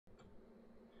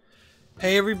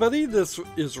Hey everybody, this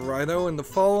is Rydo, and the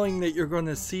following that you're going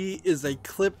to see is a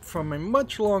clip from a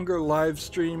much longer live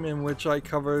stream in which I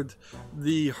covered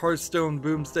the Hearthstone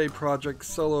Boomsday Project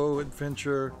solo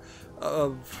adventure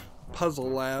of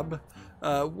Puzzle Lab,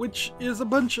 which is a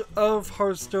bunch of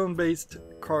Hearthstone based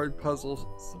card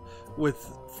puzzles with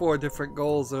 4 different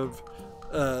goals of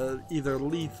either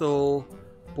lethal,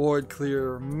 board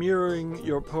clear, mirroring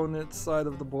your opponent's side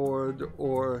of the board,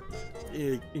 or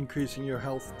increasing your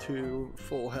health to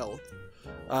full health.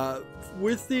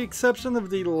 With the exception of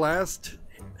the last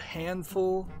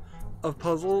handful of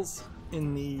puzzles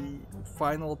in the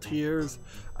final tiers,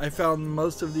 I found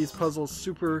most of these puzzles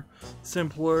super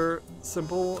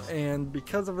simple, and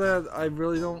because of that, I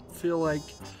really don't feel like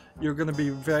you're going to be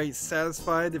very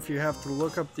satisfied if you have to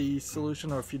look up the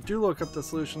solution, or if you do look up the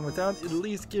solution without at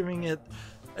least giving it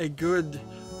a good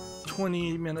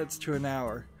 20 minutes to an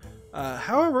hour.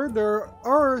 However, there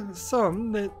are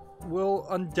some that will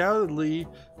undoubtedly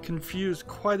confuse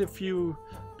quite a few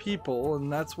people,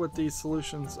 and that's what these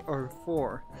solutions are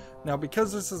for. Now,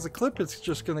 because this is a clip, it's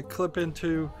just going to clip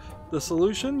into the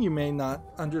solution. You may not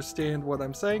understand what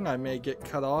I'm saying. I may get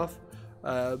cut off,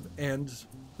 and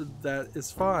that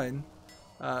is fine.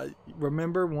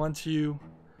 Remember, once you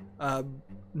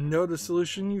know the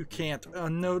solution, you can't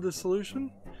unknow the solution.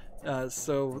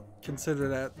 So consider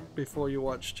that before you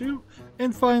watch too.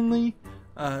 And finally,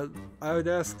 I would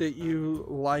ask that you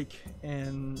like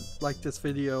this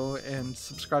video and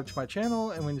subscribe to my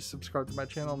channel. And when you subscribe to my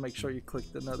channel, make sure you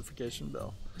click the notification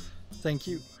bell. Thank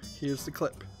you. Here's the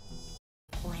clip.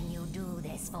 When you do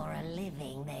this for a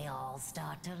living, they all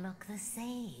start to look the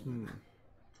same.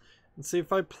 And see,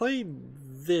 if I played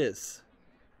this,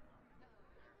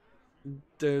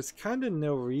 there's kind of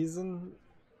no reason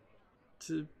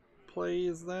to play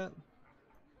as that.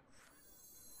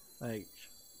 Like,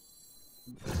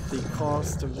 the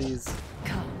cost of these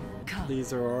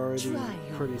are already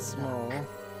pretty small.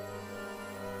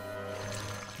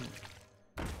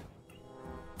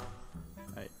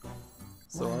 Right.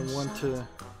 So I want to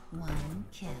one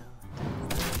kill.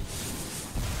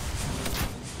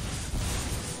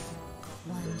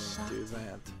 One shot, do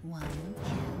that. one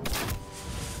kill.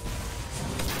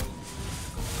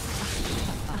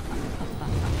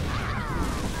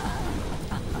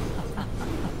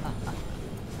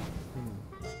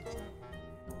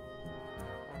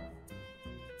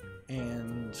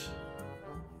 And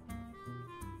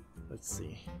let's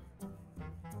see,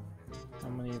 how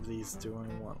many of these do I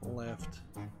want left?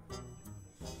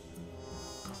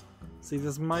 See,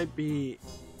 this might be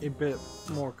a bit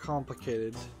more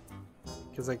complicated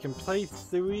because I can play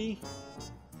 3,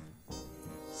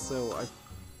 so I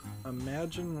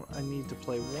imagine I need to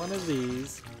play one of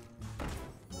these,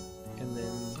 and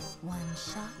then One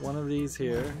shot, one of these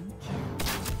here, one kill.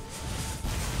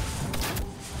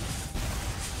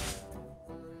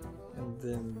 and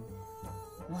then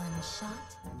One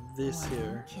shot, this one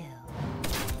here. kill.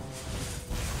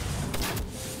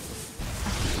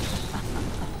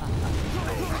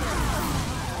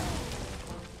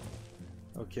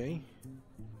 Okay.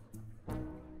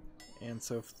 And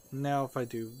so now if I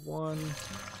do 1,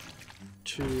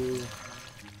 2,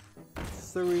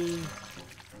 3,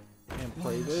 and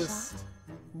play One this, shot,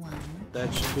 one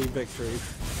that should be victory.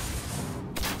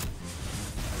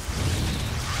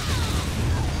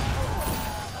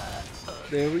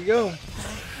 There we go.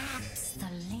 Perhaps the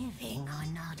living are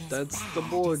not as That's bad the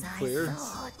board as I clear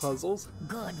thought. puzzles.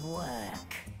 Good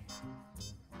work.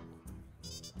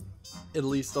 At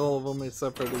least all of them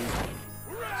except for the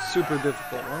super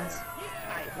difficult ones.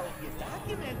 I hope you're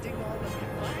documenting all of your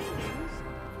findings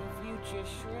for future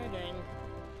shredding.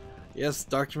 Yes,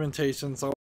 documentation's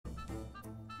all.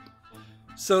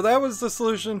 So that was the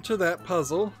solution to that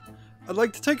puzzle. I'd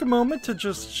like to take a moment to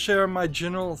just share my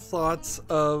general thoughts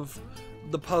of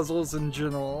the puzzles in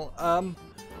general.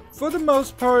 For the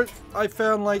most part, I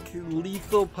found like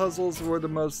lethal puzzles were the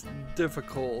most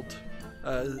difficult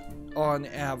on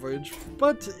average,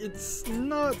 but it's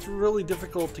not really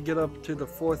difficult to get up to the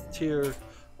 4th tier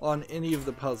on any of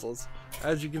the puzzles.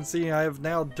 As you can see, I have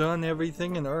now done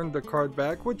everything and earned the card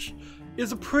back, which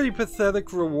is a pretty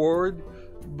pathetic reward,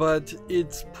 but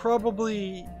it's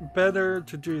probably better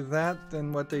to do that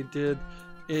than what they did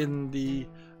in the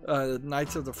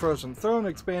Knights of the Frozen Throne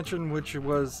expansion, which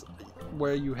was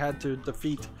where you had to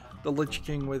defeat the Lich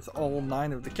King with all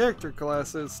 9 of the character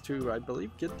classes to, I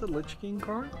believe, get the Lich King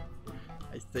card.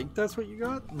 I think that's what you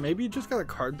got. Maybe you just got a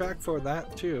card back for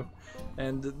that too.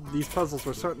 And these puzzles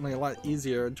were certainly a lot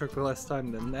easier and took less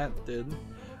time than that did.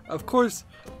 Of course,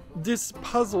 this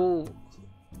puzzle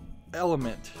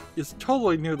element is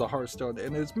totally new to Hearthstone,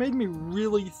 and it's made me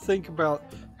really think about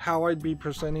how I'd be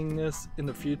presenting this in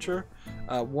the future.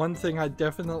 One thing I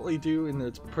definitely do, and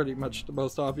it's pretty much the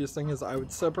most obvious thing, is I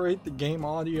would separate the game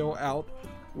audio out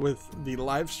with the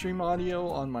live stream audio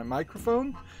on my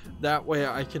microphone. That way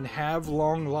I can have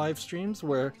long live streams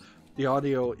where the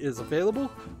audio is available,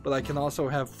 but I can also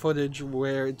have footage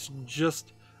where it's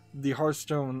just the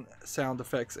Hearthstone sound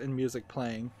effects and music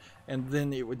playing, and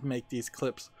then it would make these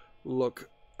clips look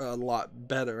a lot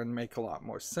better and make a lot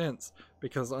more sense,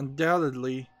 because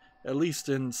undoubtedly, at least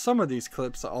in some of these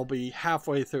clips, I'll be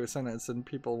halfway through a sentence and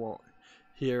people won't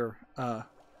hear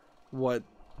what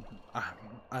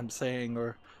I'm saying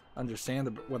or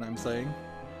understand what I'm saying.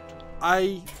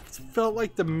 I felt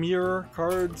like the mirror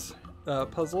cards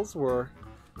puzzles were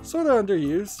sort of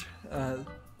underused.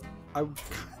 I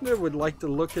kind of would like to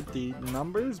look at the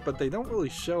numbers, but they don't really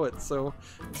show it, so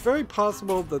it's very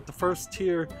possible that the first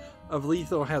tier of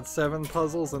Lethal had 7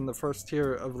 puzzles and the first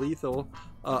tier of Lethal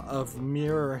of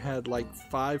Mirror had like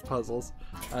 5 puzzles,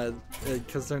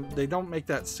 because they don't make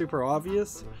that super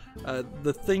obvious.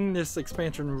 The thing this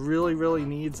expansion really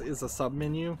needs is a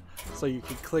submenu, so you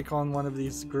can click on one of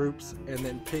these groups and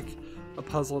then pick a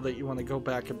puzzle that you want to go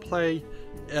back and play.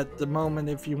 At the moment,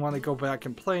 if you want to go back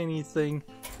and play anything,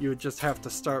 you would just have to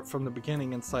start from the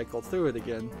beginning and cycle through it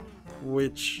again,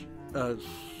 which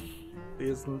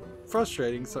is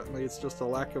frustrating. Certainly, it's just a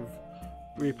lack of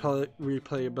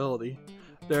replayability.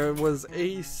 There was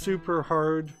a super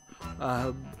hard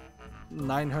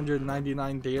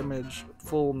 999 damage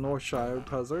full Northshire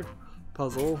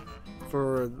puzzle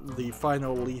for the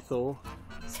final Lethal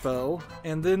spell,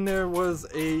 and then there was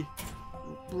a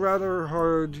rather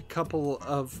hard couple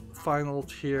of final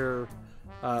tier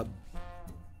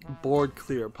board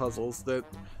clear puzzles that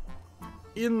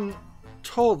in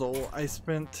total I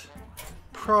spent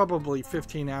probably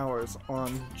 15 hours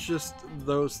on just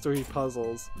those 3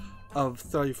 puzzles of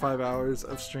 35 hours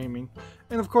of streaming.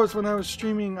 And of course, when I was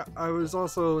streaming, I was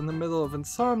also in the middle of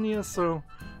insomnia, so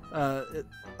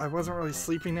I wasn't really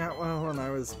sleeping that well, and I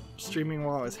was streaming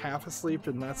while I was half asleep,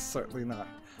 and that's certainly not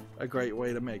a great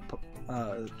way to make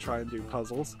try and do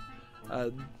puzzles.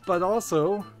 But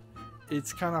also,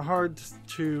 it's kind of hard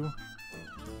to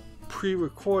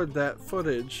pre-record that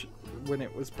footage when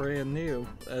it was brand new.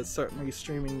 Certainly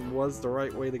streaming was the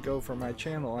right way to go for my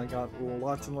channel. I got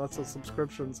lots and lots of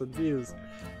subscriptions and views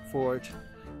for it.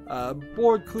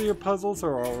 Board clear puzzles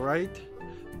are alright,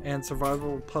 and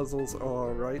survival puzzles are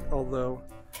alright, although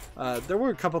there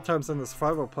were a couple times in the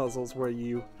survival puzzles where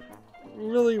you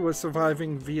really were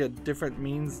surviving via different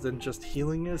means than just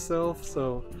healing yourself.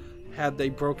 So had they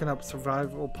broken up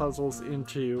survival puzzles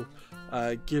into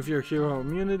give your hero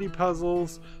immunity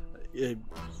puzzles,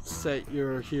 set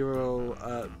your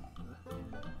hero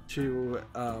to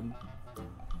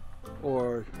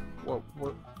or what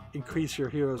increase your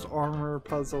hero's armor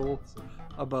puzzle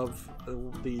above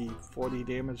the 40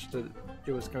 damage that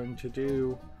it was going to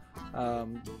do.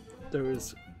 There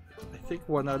was, I think,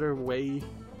 one other way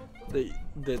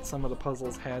that some of the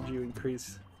puzzles had you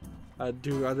increase,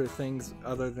 do other things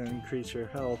other than increase your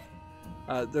health.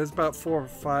 There's about 4 or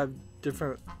 5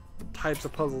 different types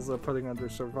of puzzles they're putting under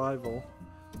survival,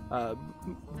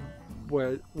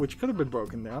 which could have been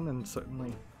broken down, and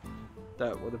certainly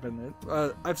that would have been it.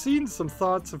 I've seen some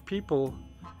thoughts of people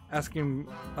asking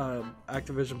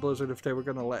Activision Blizzard if they were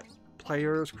going to let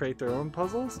players create their own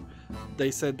puzzles.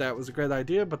 They said that was a great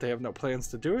idea, but they have no plans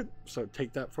to do it, so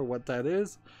take that for what that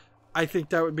is. I think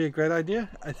that would be a great idea.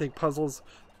 I think puzzles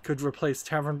could replace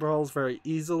tavern brawls very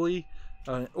easily,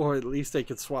 or at least they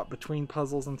could swap between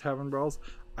puzzles and tavern brawls.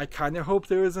 I kind of hope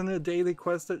there isn't a daily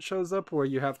quest that shows up where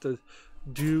you have to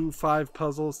do 5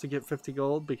 puzzles to get 50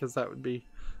 gold, because that would be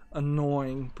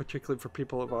annoying, particularly for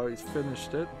people who have always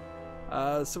finished it.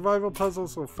 Survival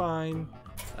puzzles were fine,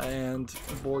 and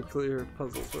board clear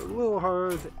puzzles were a little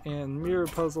hard, and mirror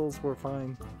puzzles were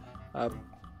fine.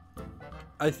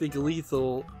 I think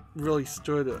Lethal really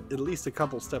stood at least a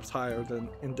couple steps higher than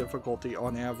in difficulty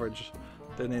on average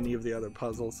than any of the other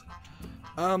puzzles.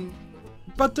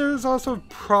 But there's also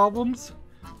problems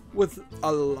with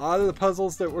a lot of the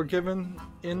puzzles that were given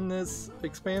in this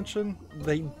expansion.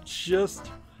 They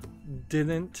just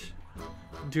didn't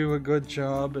do a good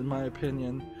job, in my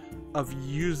opinion, of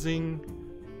using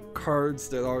cards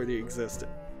that already existed.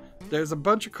 There's a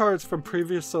bunch of cards from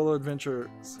previous Solo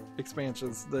Adventures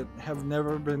expansions that have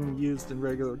never been used in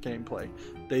regular gameplay.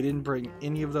 They didn't bring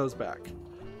any of those back.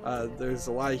 There's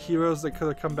a lot of heroes that could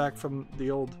have come back from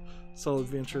the old Solo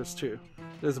Adventures too.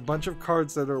 There's a bunch of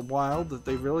cards that are wild that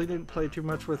they really didn't play too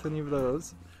much with any of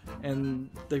those, and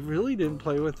they really didn't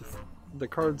play with the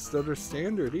cards that are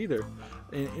standard either.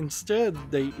 Instead,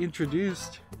 they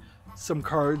introduced some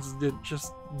cards that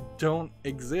just don't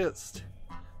exist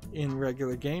in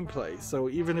regular gameplay. So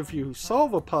even if you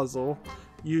solve a puzzle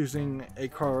using a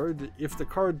card, if the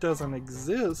card doesn't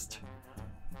exist,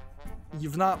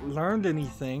 you've not learned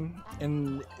anything,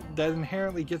 and that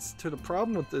inherently gets to the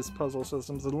problem with this puzzle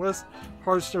systems. Unless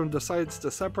Hearthstone decides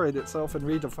to separate itself and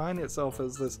redefine itself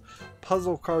as this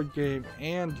puzzle card game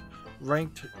and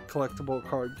ranked collectible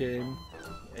card game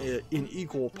in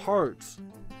equal parts,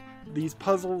 these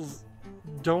puzzles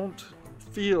don't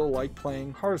feel like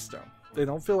playing Hearthstone. They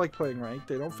don't feel like playing ranked,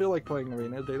 they don't feel like playing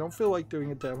arena, they don't feel like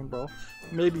doing a tavern brawl.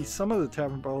 Maybe some of the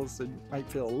tavern brawls might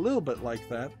feel a little bit like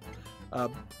that.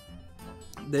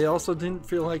 They also didn't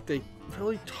feel like they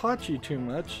really taught you too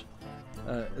much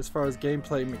as far as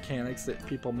gameplay mechanics that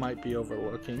people might be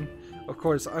overlooking. Of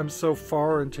course, I'm so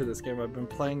far into this game, I've been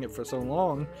playing it for so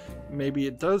long, maybe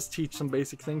it does teach some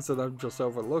basic things that I'm just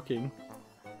overlooking.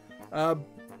 But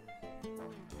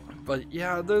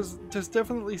yeah, there's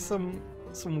definitely some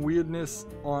weirdness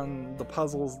on the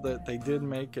puzzles that they did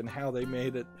make and how they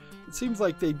made it. It seems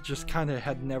like they just kind of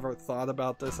had never thought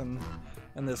about this, and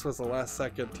this was the last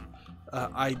second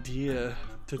idea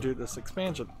to do this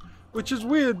expansion, which is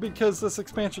weird because this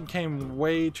expansion came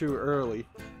way too early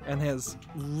and has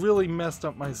really messed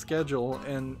up my schedule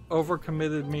and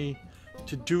overcommitted me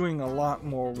to doing a lot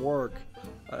more work,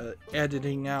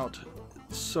 editing out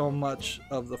so much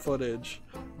of the footage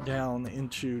down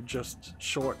into just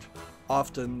short,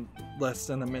 often less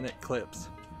than a minute clips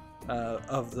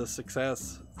of the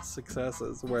successes,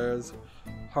 whereas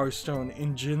Hearthstone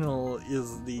in general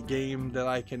is the game that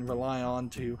I can rely on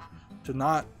to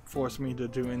not force me to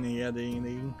do any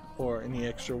editing or any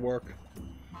extra work.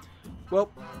 Well,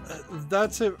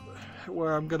 that's it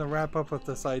where I'm gonna wrap up with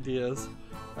this ideas.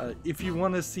 If you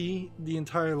want to see the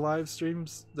entire live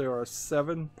streams, there are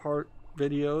 7-part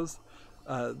videos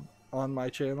on my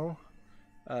channel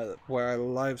where I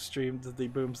live streamed the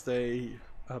Boomsday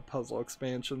puzzle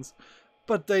expansions,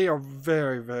 but they are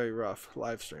very, very rough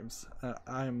live streams.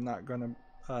 I am not going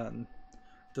to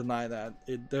deny that.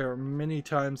 There are many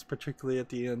times, particularly at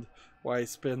the end, where I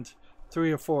spent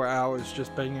 3 or 4 hours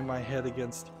just banging my head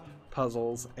against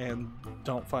puzzles and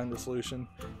don't find the solution,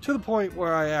 to the point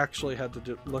where I actually had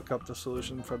to look up the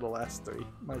solution for the last 3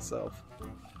 myself.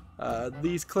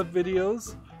 These clip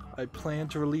videos, I plan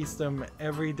to release them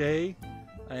every day,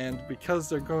 and because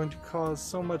they're going to cause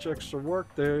so much extra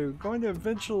work, they're going to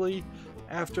eventually,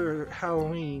 after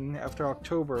Halloween, after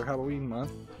October, Halloween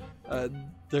month,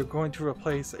 they're going to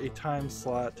replace a time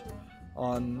slot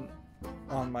on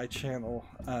my channel.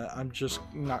 I'm just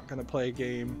not going to play a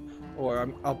game,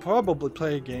 or I'll probably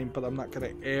play a game, but I'm not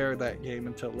going to air that game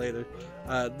until later.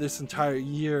 This entire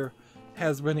year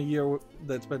has been a year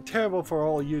that's been terrible for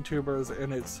all YouTubers,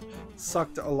 and it's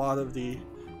sucked a lot of the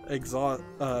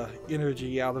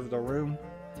energy out of the room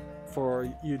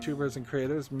for YouTubers and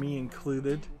creators, me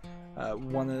included.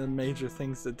 One of the major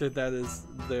things that did that is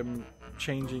them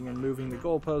changing and moving the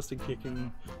goalpost and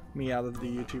kicking me out of the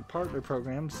YouTube partner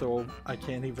program, so I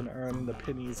can't even earn the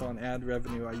pennies on ad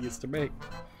revenue I used to make.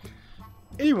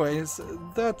 Anyways,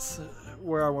 that's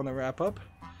where I want to wrap up.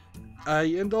 I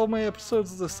end all my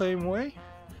episodes the same way.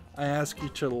 I ask you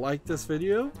to like this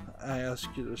video, I ask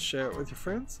you to share it with your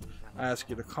friends, I ask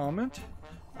you to comment,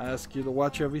 I ask you to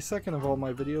watch every second of all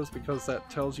my videos, because that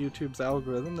tells YouTube's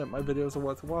algorithm that my videos are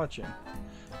worth watching.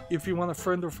 If you want to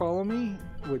friend or follow me,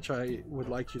 which I would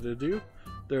like you to do,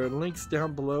 there are links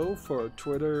down below for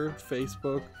Twitter,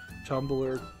 Facebook,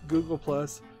 Tumblr, Google+,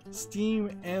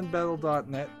 Steam, and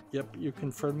Battle.net. Yep, you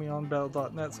can friend me on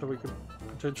Battle.net so we could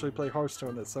potentially play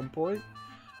Hearthstone at some point.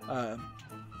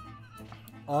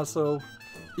 Also,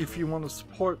 if you want to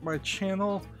support my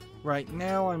channel, right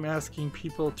now I'm asking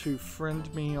people to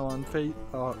friend me on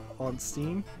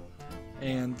Steam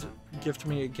and gift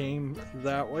me a game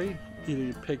that way. Either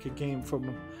you pick a game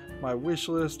from my wish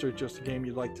list or just a game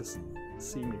you'd like to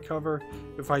see me cover.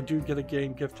 If I do get a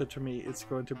game gifted to me, it's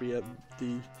going to be at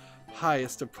the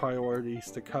highest of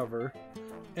priorities to cover.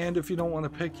 And if you don't want to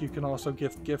pick, you can also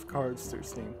gift cards through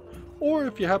Steam. Or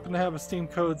if you happen to have a Steam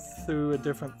code through a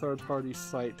different third-party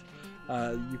site,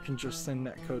 you can just send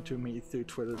that code to me through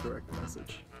Twitter direct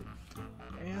message.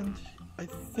 And I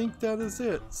think that is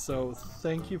it. So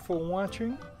thank you for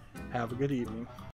watching. Have a good evening.